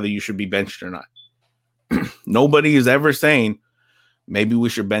question whether you should be benched or not. Nobody is ever saying, maybe we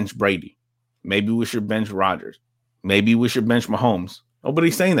should bench Brady. Maybe we should bench Rodgers. Maybe we should bench Mahomes.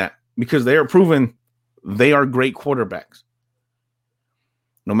 Nobody's saying that, because they are proven they are great quarterbacks.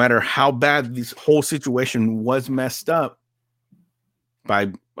 No matter how bad this whole situation was messed up by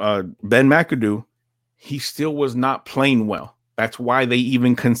Ben McAdoo, he still was not playing well. That's why they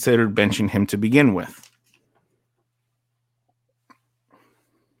even considered benching him to begin with.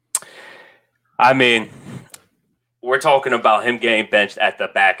 I mean, we're talking about him getting benched at the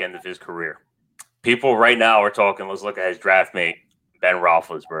back end of his career. People right now are talking, let's look at his draft mate, Ben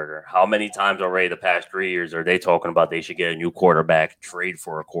Roethlisberger. How many times already the past 3 years are they talking about they should get a new quarterback, trade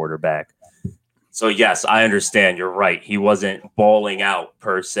for a quarterback? So, yes, I understand. You're right. He wasn't balling out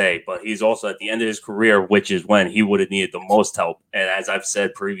per se, but he's also at the end of his career, which is when he would have needed the most help. And as I've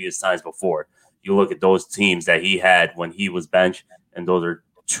said previous times before, you look at those teams that he had when he was benched, and those are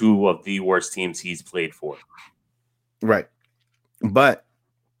two of the worst teams he's played for. Right. But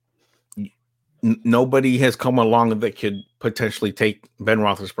nobody has come along that could potentially take Ben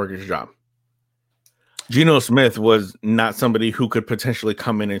Roethlisberger's job. Geno Smith was not somebody who could potentially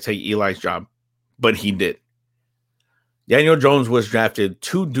come in and take Eli's job, but he did. Daniel Jones was drafted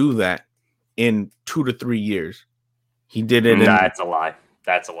to do that in 2 to 3 years. He did it. That's a lie.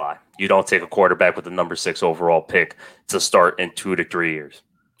 That's a lie. You don't take a quarterback with the number 6 overall pick to start in 2 to 3 years.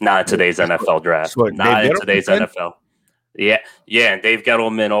 Not in today's NFL draft. Not in today's NFL. Yeah. And Dave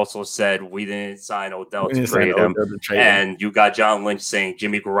Gettleman also said we didn't sign Odell to trade him. And you got John Lynch saying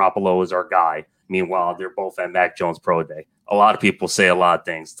Jimmy Garoppolo is our guy. Meanwhile, they're both at Mac Jones Pro Day. A lot of people say a lot of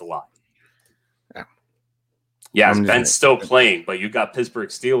things to lie. Yeah, Ben's still playing, but you got Pittsburgh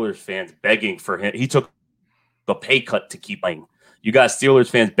Steelers fans begging for him. He took a pay cut to keep playing. You got Steelers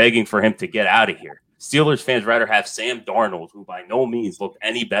fans begging for him to get out of here. Steelers fans rather have Sam Darnold, who by no means looked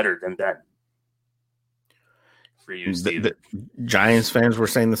any better than Ben. For you, Steve. The Giants fans were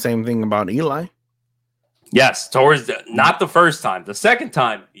saying the same thing about Eli. Yes, not the first time. The second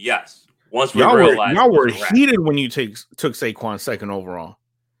time, yes. Once we y'all realized were heated when you took Saquon second overall.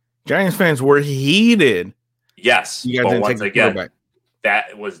 Giants fans were heated. Yes, but once again,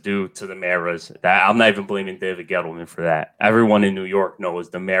 that was due to the Maras. I'm not even blaming David Gettleman for that. Everyone in New York knows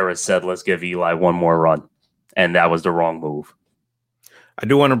the Maras said, let's give Eli one more run. And that was the wrong move. I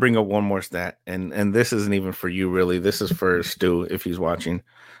do want to bring up one more stat. And this isn't even for you, really. This is for Stu, if he's watching.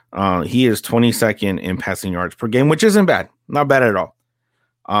 He is 22nd in passing yards per game, which isn't bad. Not bad at all.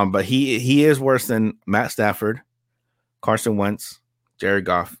 But he is worse than Matt Stafford, Carson Wentz, Jared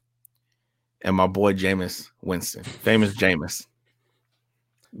Goff, and my boy Jameis Winston, famous Jameis.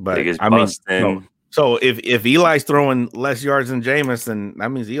 But I mean, so if Eli's throwing less yards than Jameis, then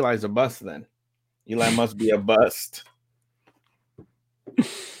that means Eli's a bust. Then Eli must be a bust.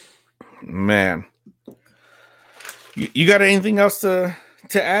 Man, you got anything else to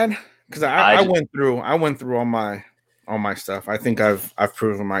add? Because I went through all my stuff. I think I've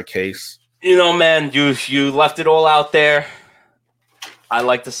proven my case. You know, man, you left it all out there. I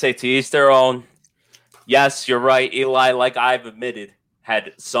like to say to each their own. Yes, you're right. Eli, like I've admitted,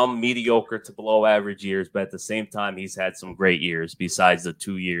 had some mediocre to below average years, but at the same time, he's had some great years besides the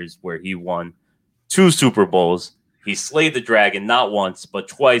 2 years where he won 2 Super Bowls. He slayed the dragon not once, but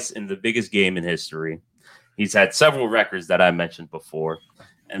twice in the biggest game in history. He's had several records that I mentioned before.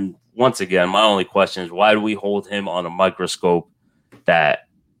 And once again, my only question is, why do we hold him on a microscope that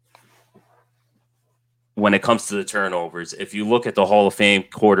when it comes to the turnovers, if you look at the Hall of Fame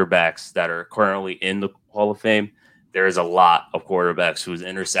quarterbacks that are currently in the Hall of Fame, there is a lot of quarterbacks whose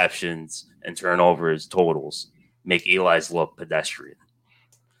interceptions and turnovers totals make Eli's look pedestrian.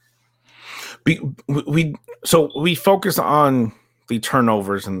 We focus on the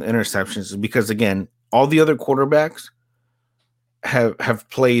turnovers and the interceptions because, again, all the other quarterbacks have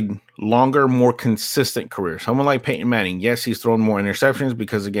played longer, more consistent careers. Someone like Peyton Manning, yes, he's thrown more interceptions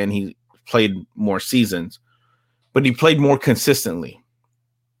because, again, he played more seasons, but he played more consistently.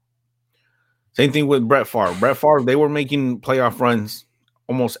 Same thing with Brett Favre. Brett Favre, they were making playoff runs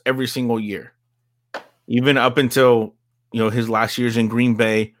almost every single year, even up until his last years in Green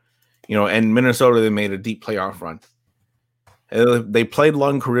Bay, and Minnesota. They made a deep playoff run. They played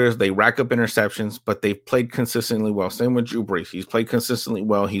long careers. They rack up interceptions, but they played consistently well. Same with Drew Brees. He's played consistently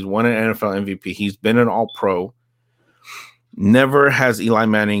well. He's won an NFL MVP. He's been an All-Pro. Never has Eli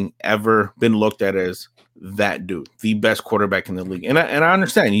Manning ever been looked at as that dude, the best quarterback in the league. And I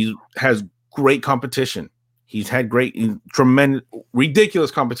understand he has great competition. He's had tremendous,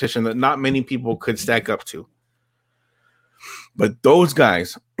 ridiculous competition that not many people could stack up to. But those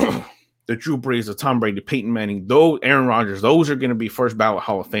guys, the Drew Brees, the Tom Brady, Peyton Manning, those Aaron Rodgers, those are going to be first ballot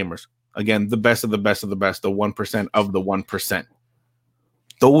Hall of Famers. Again, the best of the best of the best, the 1% of the 1%.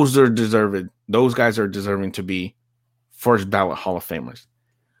 Those are deserved. Those guys are deserving to be first ballot Hall of Famers.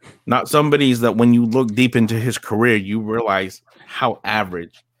 Not somebody's that when you look deep into his career, you realize how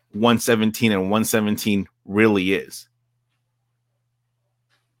average 117 and 117 really is.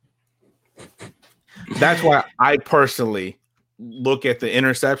 That's why I personally look at the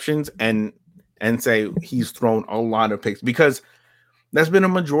interceptions and say he's thrown a lot of picks because that's been a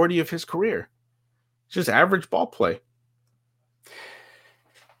majority of his career. It's just average ball play.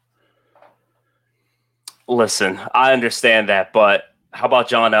 Listen, I understand that, but how about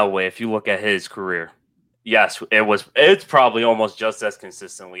John Elway? If you look at his career, yes, it's probably almost just as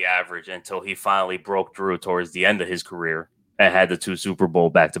consistently average until he finally broke through towards the end of his career and had the 2 Super Bowl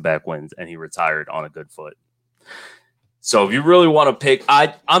back-to-back wins, and he retired on a good foot. So if you really want to pick,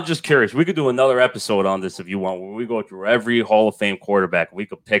 I'm just curious. We could do another episode on this if you want, where we go through every Hall of Fame quarterback. We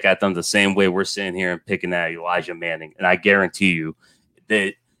could pick at them the same way we're sitting here and picking at Elijah Manning. And I guarantee you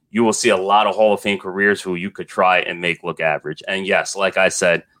that you will see a lot of Hall of Fame careers who you could try and make look average. And yes, like I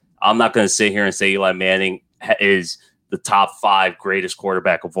said, I'm not going to sit here and say Eli Manning is the top 5 greatest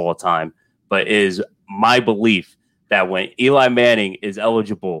quarterback of all time, but it is my belief that when Eli Manning is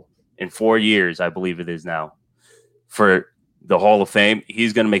eligible in 4 years, I believe it is now, for the Hall of Fame,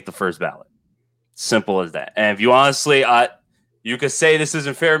 he's going to make the first ballot. Simple as that. And if you honestly, you could say this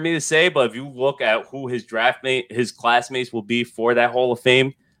isn't fair of me to say, but if you look at who his his classmates will be for that Hall of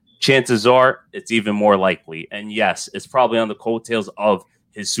Fame, chances are it's even more likely. And yes, it's probably on the coattails of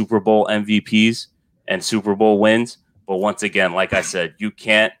his Super Bowl MVPs and Super Bowl wins. But once again, like I said, you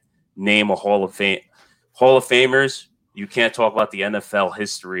can't name a Hall of Famers. You can't talk about the NFL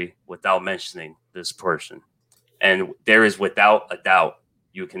history without mentioning this person. And there is, without a doubt,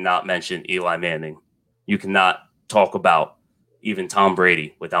 you cannot mention Eli Manning. You cannot talk about even Tom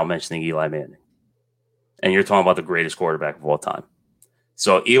Brady without mentioning Eli Manning. And you're talking about the greatest quarterback of all time.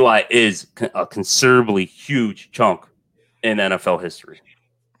 So Eli is a considerably huge chunk in NFL history.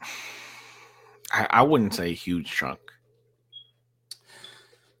 I wouldn't say a huge chunk.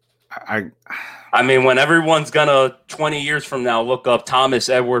 I mean, when everyone's gonna 20 years from now look up Thomas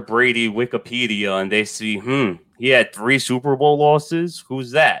Edward Brady Wikipedia and they see, he had 3 Super Bowl losses.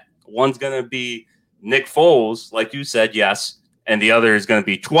 Who's that? One's gonna be Nick Foles, like you said, yes, and the other is gonna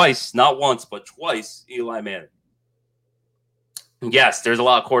be twice, not once, but twice, Eli Manning. Yes, there's a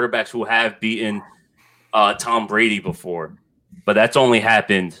lot of quarterbacks who have beaten Tom Brady before, but that's only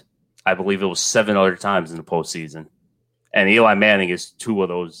happened, I believe it was 7 other times in the postseason, and Eli Manning is 2 of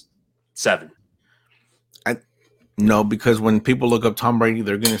those 7. No, because when people look up Tom Brady,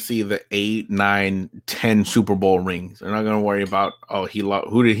 they're going to see the 8, 9, 10 Super Bowl rings. They're not going to worry about,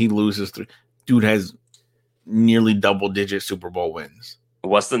 who did he lose his 3? Dude has nearly double-digit Super Bowl wins.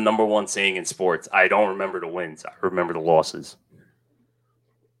 What's the number one saying in sports? I don't remember the wins. I remember the losses.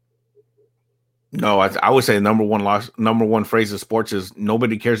 No, I would say number one phrase of sports is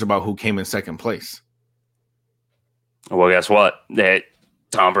nobody cares about who came in second place. Well, guess what?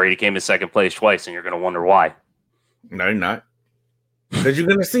 Tom Brady came in second place twice, and you're going to wonder why. No, you're not. Because you're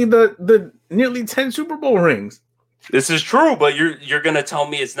going to see the nearly 10 Super Bowl rings. This is true, but you're going to tell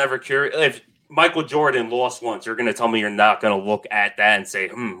me it's never curious. If Michael Jordan lost once, you're going to tell me you're not going to look at that and say,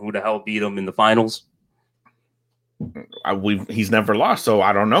 who the hell beat him in the finals? He's never lost, so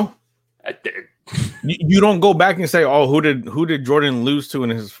I don't know. You don't go back and say, who did Jordan lose to in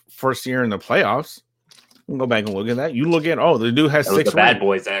his first year in the playoffs? You can go back and look at that. You look at, the dude has 6 rings. The Bad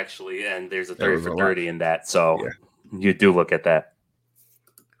Boys, actually, and there's a 30 for 30 in that, so you do look at that.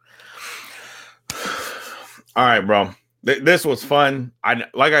 All right, bro. This was fun. I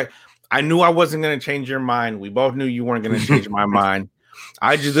knew I wasn't going to change your mind. We both knew you weren't going to change my mind.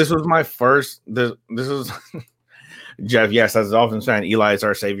 This was my first. This is Jeff. Yes, as an Dolphins fan, Eli is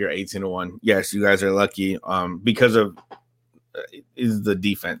our savior. 18-1. Yes, you guys are lucky. Because of is the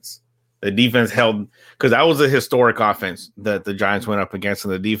defense. The defense held, because that was a historic offense that the Giants went up against,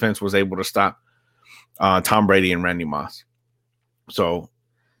 and the defense was able to stop Tom Brady and Randy Moss. So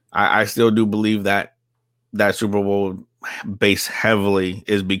I still do believe that Super Bowl based heavily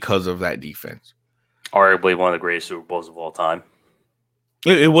is because of that defense. Arguably one of the greatest Super Bowls of all time.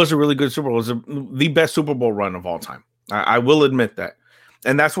 It was a really good Super Bowl. It was the best Super Bowl run of all time. I will admit that.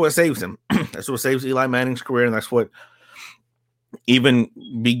 And that's what saves him. That's what saves Eli Manning's career, and that's what even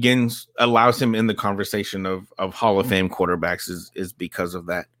allows him in the conversation of Hall of Fame quarterbacks is because of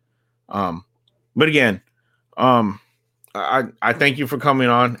that. But again, I thank you for coming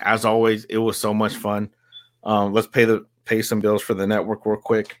on. As always, it was so much fun. Let's pay some bills for the network real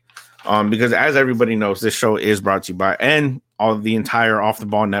quick. Because as everybody knows, this show is brought to you by, and all the entire Off the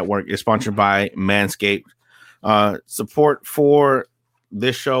Ball network is sponsored by Manscaped. Support for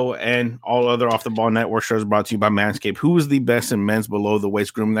this show and all other Off the Ball network shows brought to you by Manscaped. Who is the best in men's below the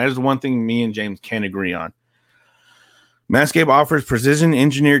waist grooming? That is one thing me and James can agree on. Manscaped offers precision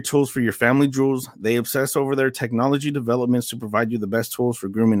engineered tools for your family jewels. They obsess over their technology developments to provide you the best tools for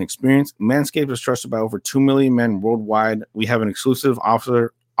grooming experience. Manscaped is trusted by over 2 million men worldwide. We have an exclusive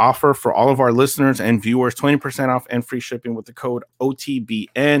offer for all of our listeners and viewers, 20% off and free shipping with the code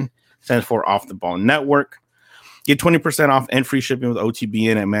OTBN, stands for Off the Ball Network. Get 20% off and free shipping with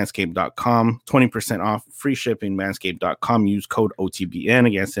OTBN at manscaped.com. 20% off, free shipping, manscaped.com. Use code OTBN.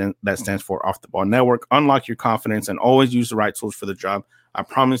 Again, that stands for Off the Ball Network. Unlock your confidence and always use the right tools for the job. I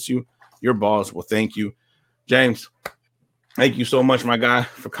promise you, your balls will thank you. James, thank you so much, my guy,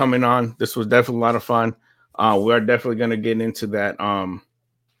 for coming on. This was definitely a lot of fun. We are definitely going to get into that.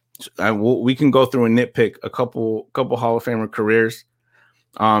 We can go through and nitpick a couple Hall of Famer careers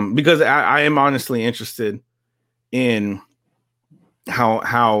because I am honestly interested in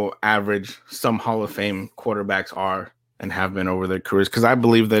how average some Hall of Fame quarterbacks are and have been over their careers, because I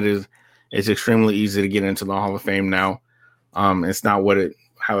believe that it's extremely easy to get into the Hall of Fame now. It's not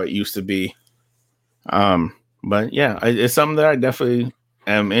how it used to be. But yeah, it's something that I definitely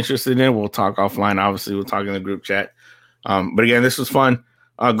am interested in, we'll talk offline. Obviously, we'll talk in the group chat. But again, this was fun.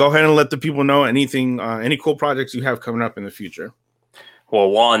 Go ahead and let the people know anything, any cool projects you have coming up in the future. Well,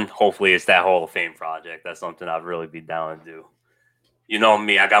 one, hopefully it's that Hall of Fame project. That's something I'd really be down to do. You know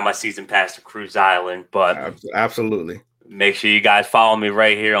me, I got my season pass to Cruz Island, but absolutely. Make sure you guys follow me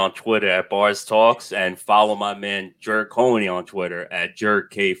right here on Twitter at Bars Talks and follow my man Jerk Coney on Twitter at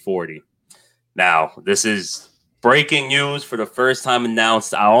JerkK40. Now, this is breaking news for the first time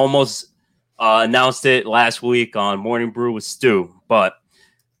announced. I almost announced it last week on Morning Brew with Stu, but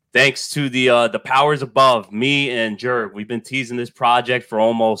thanks to the powers above, me and Jerk, we've been teasing this project for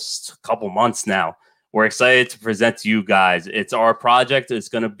almost a couple months now. We're excited to present to you guys. It's our project. It's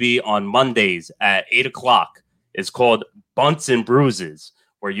going to be on Mondays at 8 o'clock. It's called Bunts and Bruises,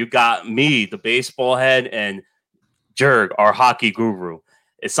 where you got me, the baseball head, and Jerk, our hockey guru.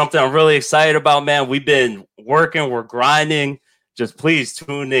 It's something I'm really excited about, man. We've been working. We're grinding. Just please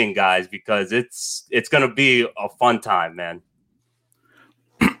tune in, guys, because it's going to be a fun time, man.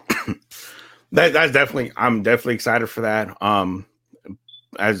 That's definitely, I'm definitely excited for that.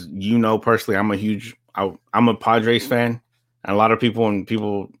 As you know, personally, I'm a Padres fan, and a lot of people, when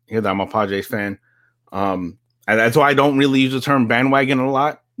people hear that I'm a Padres fan, and that's why I don't really use the term bandwagon a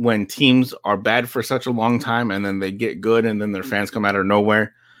lot when teams are bad for such a long time and then they get good and then their fans come out of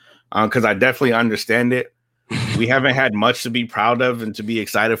nowhere. Because I definitely understand it. We haven't had much to be proud of and to be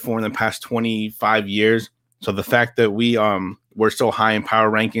excited for in the past 25 years. So the fact that we're so high in power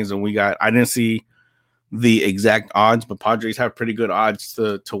rankings and I didn't see the exact odds, but Padres have pretty good odds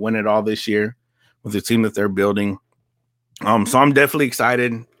to win it all this year with the team that they're building. So I'm definitely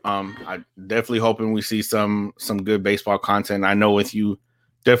excited. I definitely hoping we see some good baseball content. I know with you,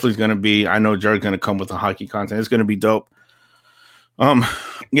 definitely is going to be. I know Jared's going to come with the hockey content. It's going to be dope.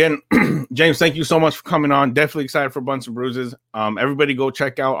 Again, James, thank you so much for coming on. Definitely excited for Bunts and Bruises. Everybody go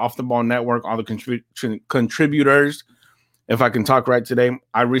check out Off the Ball Network, all the contributors. If I can talk right today,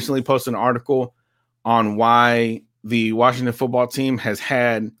 I recently posted an article on why the Washington football team has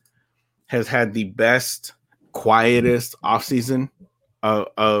had the best, quietest offseason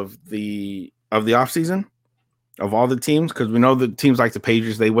of the offseason of all the teams, because we know the teams like the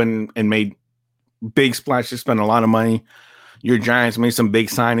Patriots, they went and made big splashes, spent a lot of money. Your Giants made some big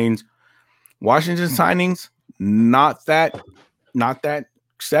signings. Washington signings, not that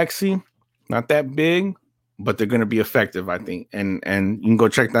sexy, not that big, but they're going to be effective, I think. And you can go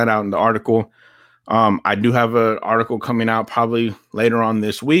check that out in the article. I do have an article coming out probably later on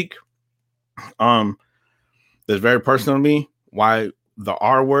this week. That's very personal to me. Why the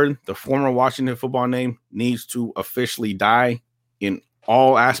R word, the former Washington football name, needs to officially die in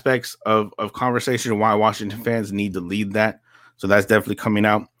all aspects of conversation, and why Washington fans need to lead that. So that's definitely coming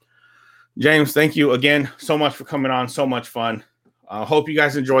out. James, thank you again so much for coming on. So much fun. Hope you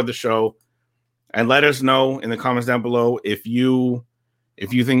guys enjoyed the show, and let us know in the comments down below if you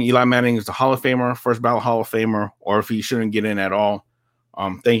think Eli Manning is a Hall of Famer, first ballot Hall of Famer, or if he shouldn't get in at all.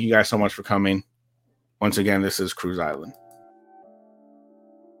 Thank you guys so much for coming. Once again, this is Cruz Island.